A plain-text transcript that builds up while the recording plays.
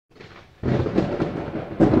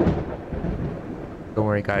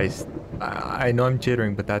worry, guys. I know I'm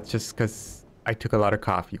jittering, but that's just because I took a lot of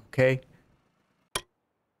coffee, okay?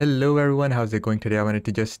 Hello, everyone. How's it going today? I wanted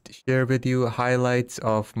to just share with you highlights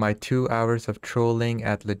of my 2 hours of trolling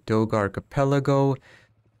at Ladoga Archipelago.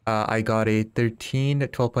 I got a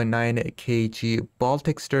 12.9 kg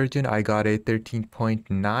Baltic sturgeon. I got a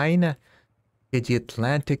 13.9 kg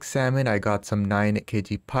Atlantic salmon. I got some 9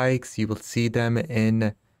 kg pikes. You will see them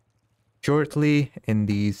in shortly in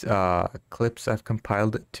these clips I've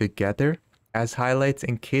compiled together as highlights.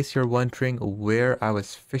 In case you're wondering where I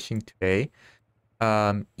was fishing today,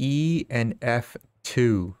 E and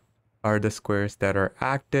F2 are the squares that are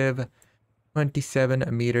active. 27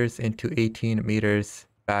 meters into 18 meters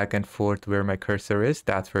back and forth where my cursor is,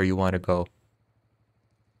 that's where you want to go.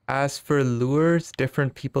 As for lures,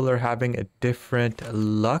 different people are having a different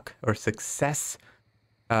luck or success,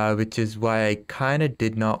 which is why I kind of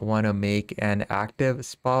did not want to make an active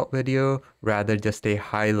spot video, rather just a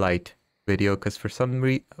highlight video, because for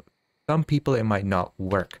some people it might not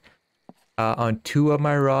work. On 2 of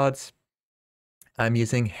my rods, I'm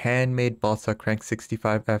using handmade balsa crank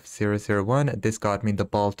 65F001. This got me the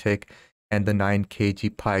Baltic and the 9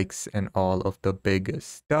 kg pikes and all of the big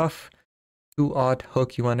stuff. 2/0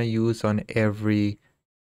 hook you want to use on every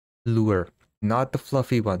lure. Not the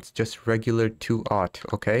fluffy ones, just regular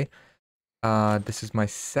 2/0, okay? This is my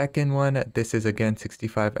second one. This is again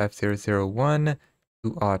 65F001,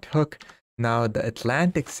 2/0 hook. Now the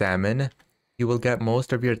Atlantic salmon, you will get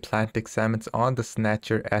most of your Atlantic salmons on the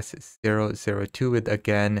Snatcher S002 with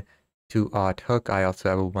again 2/0 hook. I also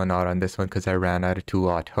have a 1/0 on this one because I ran out of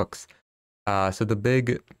 2/0 hooks. So the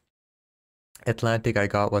big Atlantic I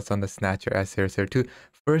got was on the Snatcher S002.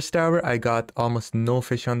 First hour, I got almost no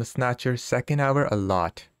fish on the Snatcher. Second hour, a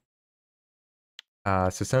lot.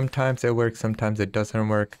 So sometimes it works, sometimes it doesn't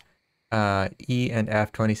work. E and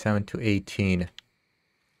F 27 to 18.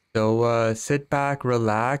 So sit back,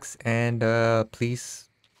 relax, and please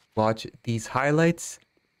watch these highlights.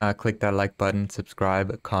 Click that like button,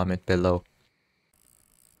 subscribe, comment below.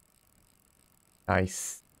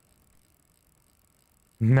 Nice.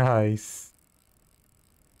 Nice.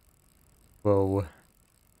 Whoa.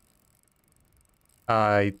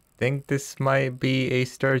 I think this might be a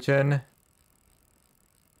sturgeon.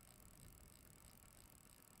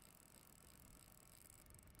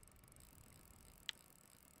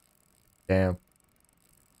 Damn.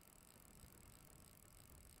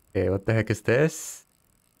 Okay, what the heck is this?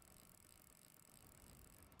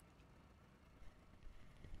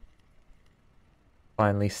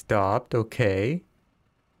 Finally stopped, okay.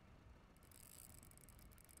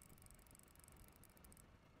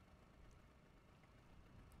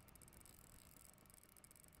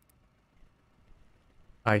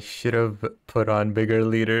 I should have put on bigger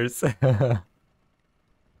leaders.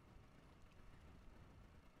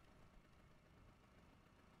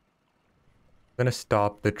 Gonna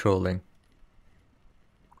stop the trolling.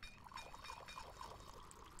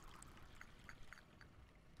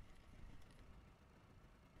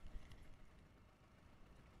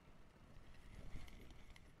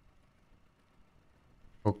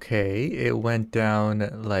 Okay, it went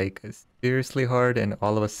down like seriously hard and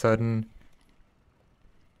all of a sudden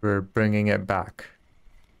we're bringing it back.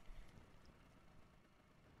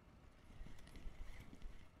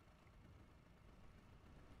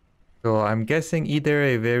 So I'm guessing either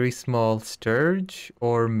a very small sturge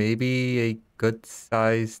or maybe a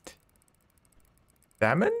good-sized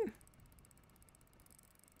salmon?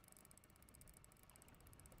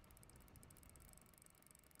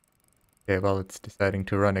 Okay, well, it's deciding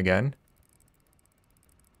to run again.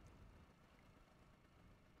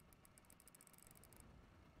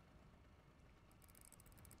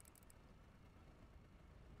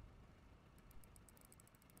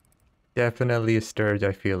 Definitely a sturge,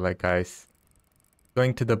 I feel like, guys.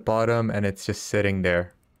 Going to the bottom and it's just sitting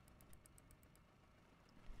there.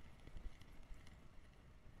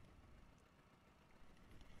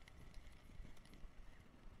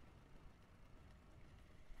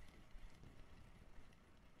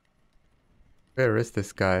 Where is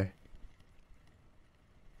this guy?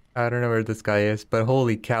 I don't know where this guy is, but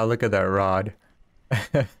holy cow, look at that rod.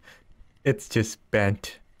 It's just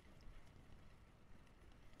bent.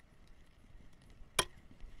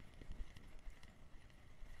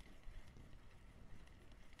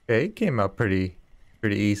 Okay, it came out pretty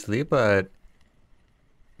easily, but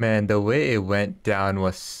man, the way it went down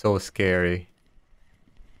was so scary.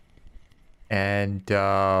 And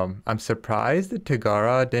I'm surprised the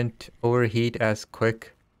Tagara didn't overheat as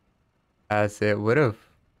quick as it would have.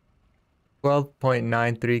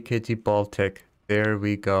 12.93 kg Baltic. There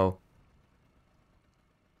we go.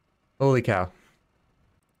 Holy cow.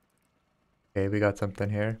 Okay, we got something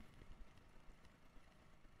here.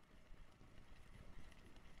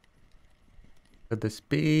 Could this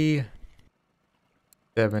be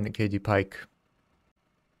 7 kg pike?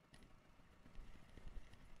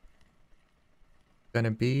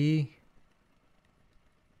 Gonna be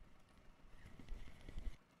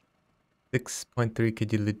 6.3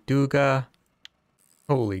 kg Ladoga.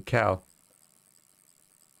 Holy cow.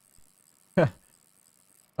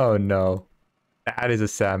 Oh no. That is a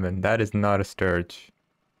salmon. That is not a sturge.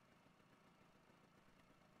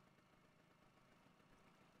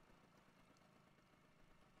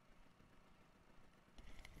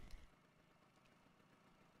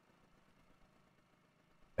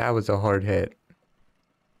 That was a hard hit.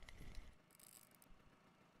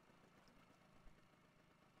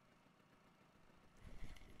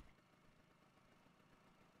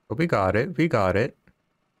 But we got it. We got it.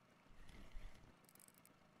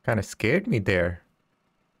 Kind of scared me there.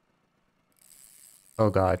 Oh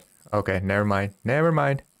god. Okay, never mind. Never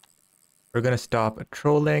mind. We're gonna stop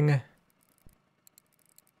trolling.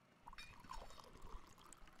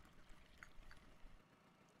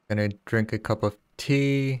 Gonna drink a cup of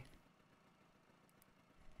tea.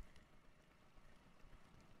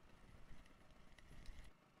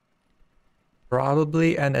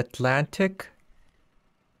 Probably an Atlantic.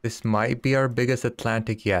 This might be our biggest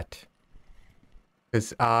Atlantic yet.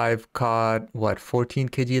 Because I've caught, what, 14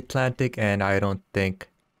 kg Atlantic, and I don't think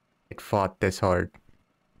it fought this hard.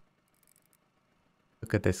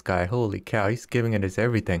 Look at this guy. Holy cow, he's giving it his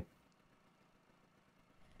everything.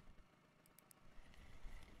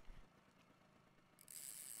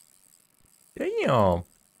 Damn.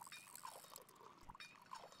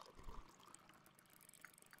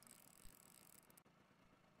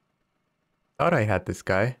 Thought I had this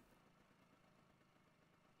guy.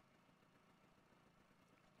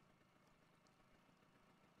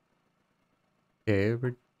 Okay,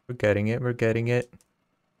 we're getting it. We're getting it.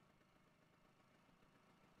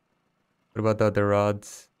 What about the other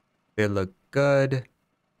rods? They look good.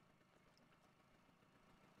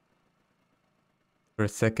 For a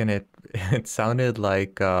second, it it sounded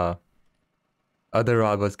like other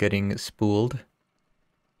rod was getting spooled.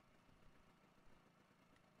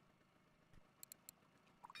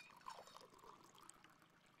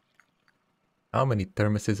 How many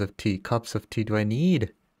thermoses of tea, cups of tea do I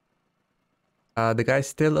need? The guy's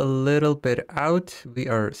still a little bit out. We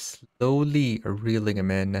are slowly reeling him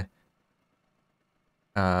in.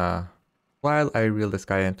 Uh, while I reel this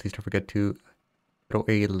guy in, please don't forget to throw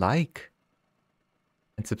a like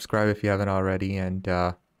and subscribe if you haven't already. And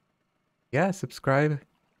yeah, subscribe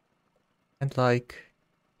and like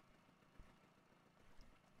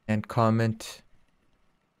and comment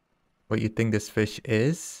what you think this fish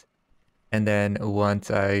is. And then once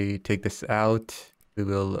I take this out, we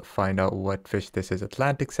will find out what fish this is.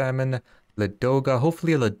 Atlantic salmon, Ladoga,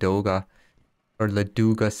 hopefully a Ladoga or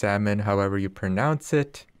Ladoga salmon, however you pronounce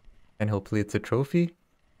it. And hopefully it's a trophy.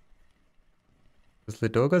 Because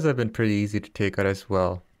Ladogas have been pretty easy to take out as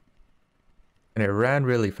well. And it ran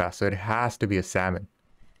really fast, so it has to be a salmon.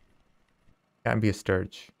 Can't be a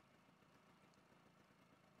sturge.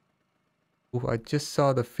 Ooh, I just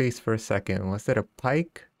saw the face for a second. Was that a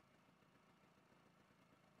pike?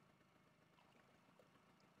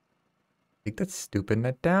 Take that stupid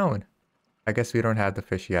net down. I guess we don't have the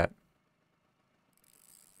fish yet.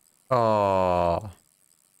 Oh.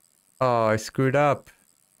 Oh, I screwed up.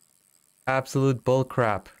 Absolute bull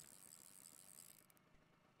crap.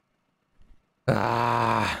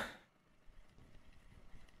 Ah.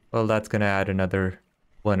 Well, that's gonna add another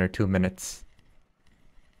 1 or 2 minutes.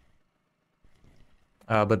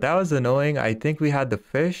 But that was annoying. I think we had the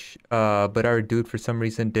fish, but our dude for some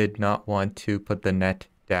reason did not want to put the net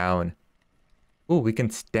down. Ooh, we can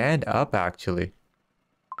stand up actually.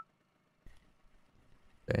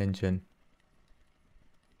 The engine.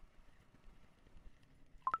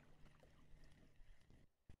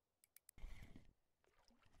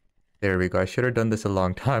 There we go. I should have done this a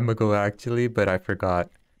long time ago actually, but I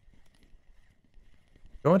forgot.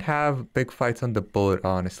 Don't have big fights on the boat,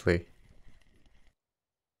 honestly.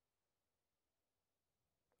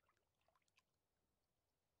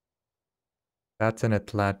 That's an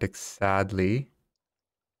Atlantic, sadly.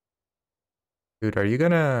 Dude, are you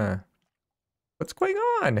gonna... What's going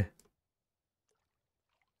on?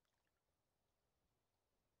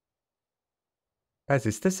 Guys,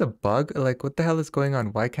 is this a bug? Like, what the hell is going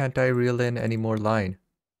on? Why can't I reel in any more line?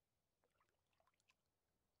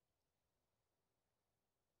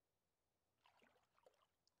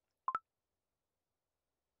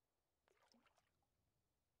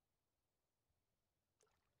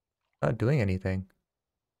 Not doing anything.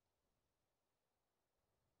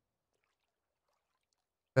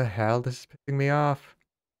 The hell? This is pissing me off.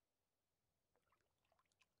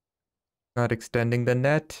 Not extending the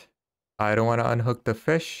net. I don't want to unhook the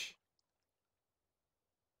fish.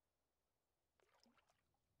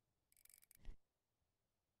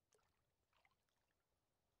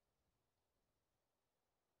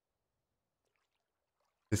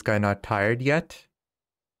 This guy not tired yet?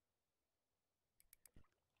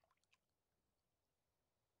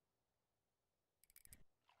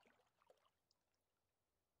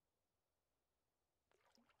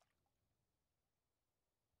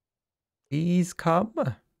 Please come.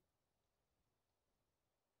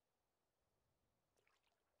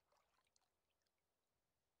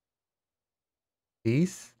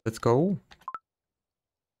 Please, let's go.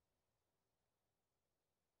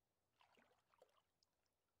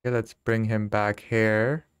 Okay, let's bring him back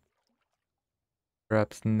here.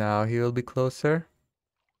 Perhaps now he will be closer.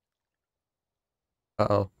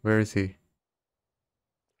 Uh-oh, where is he?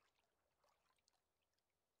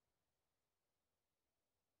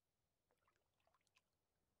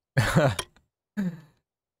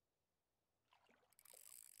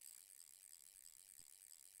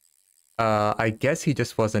 I guess he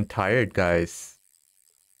just wasn't tired, guys.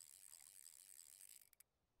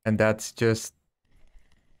 And that's just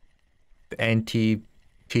the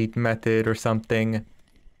anti-cheat method or something,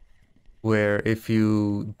 where if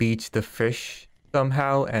you beach the fish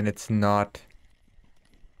somehow and it's not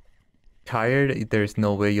tired, there's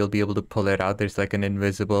no way you'll be able to pull it out. There's like an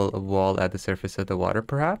invisible wall at the surface of the water,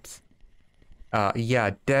 perhaps.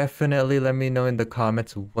 Yeah, definitely let me know in the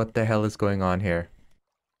comments what the hell is going on here.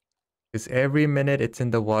 Because every minute it's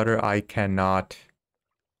in the water, I cannot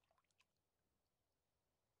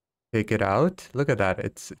take it out. Look at that,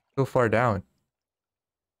 it's so far down.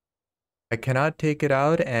 I cannot take it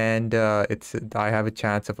out, and I have a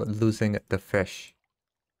chance of losing the fish.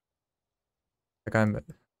 Like I'm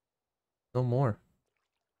no more.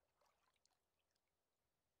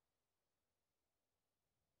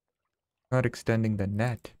 Not extending the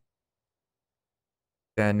net.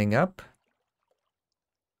 Standing up.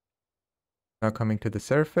 Now coming to the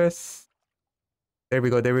surface. There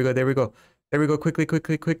we go, there we go, there we go. There we go, quickly,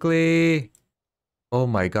 quickly, quickly. Oh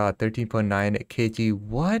my god, 13.9 kg.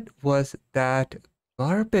 What was that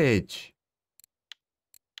garbage?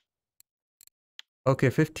 Okay,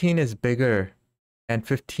 15 is bigger. And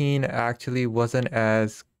 15 actually wasn't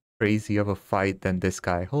as crazy of a fight than this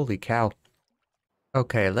guy. Holy cow.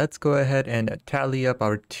 Okay, let's go ahead and tally up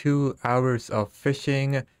our 2 hours of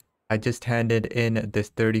fishing. I just handed in this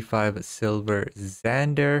 35 silver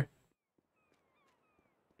Xander.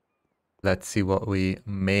 Let's see what we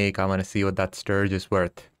make. I want to see what that sturge is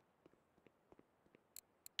worth.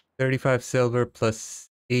 35 silver plus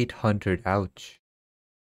 800. Ouch.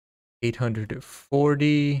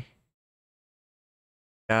 840.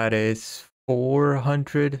 That is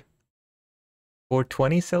 400.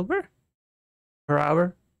 420 silver per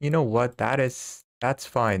hour. You know what? That's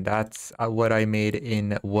fine. That's what I made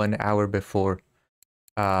in 1 hour before.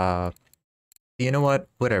 You know what?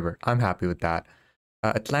 Whatever. I'm happy with that.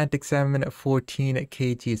 Atlantic salmon 14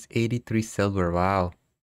 kg is 83 silver. Wow.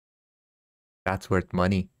 That's worth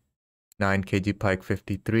money. 9 kg pike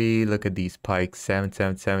 53. Look at these pikes. 7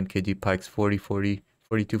 kg pikes 40, 40,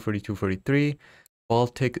 42, 42, 43.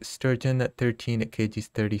 Baltic sturgeon 13 kg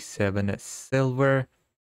 37 silver.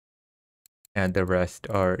 And the rest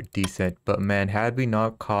are decent. But man, had we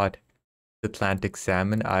not caught Atlantic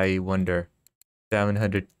salmon, I wonder.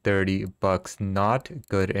 730 bucks, not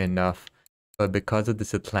good enough. But because of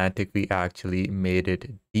this Atlantic, we actually made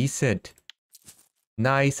it decent.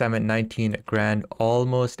 Nice, I'm at 19 grand,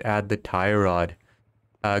 almost at the tie rod.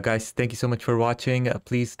 Guys, thank you so much for watching.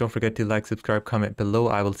 Please don't forget to like, subscribe, comment below.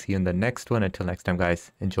 I will see you in the next one. Until next time,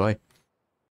 guys, enjoy.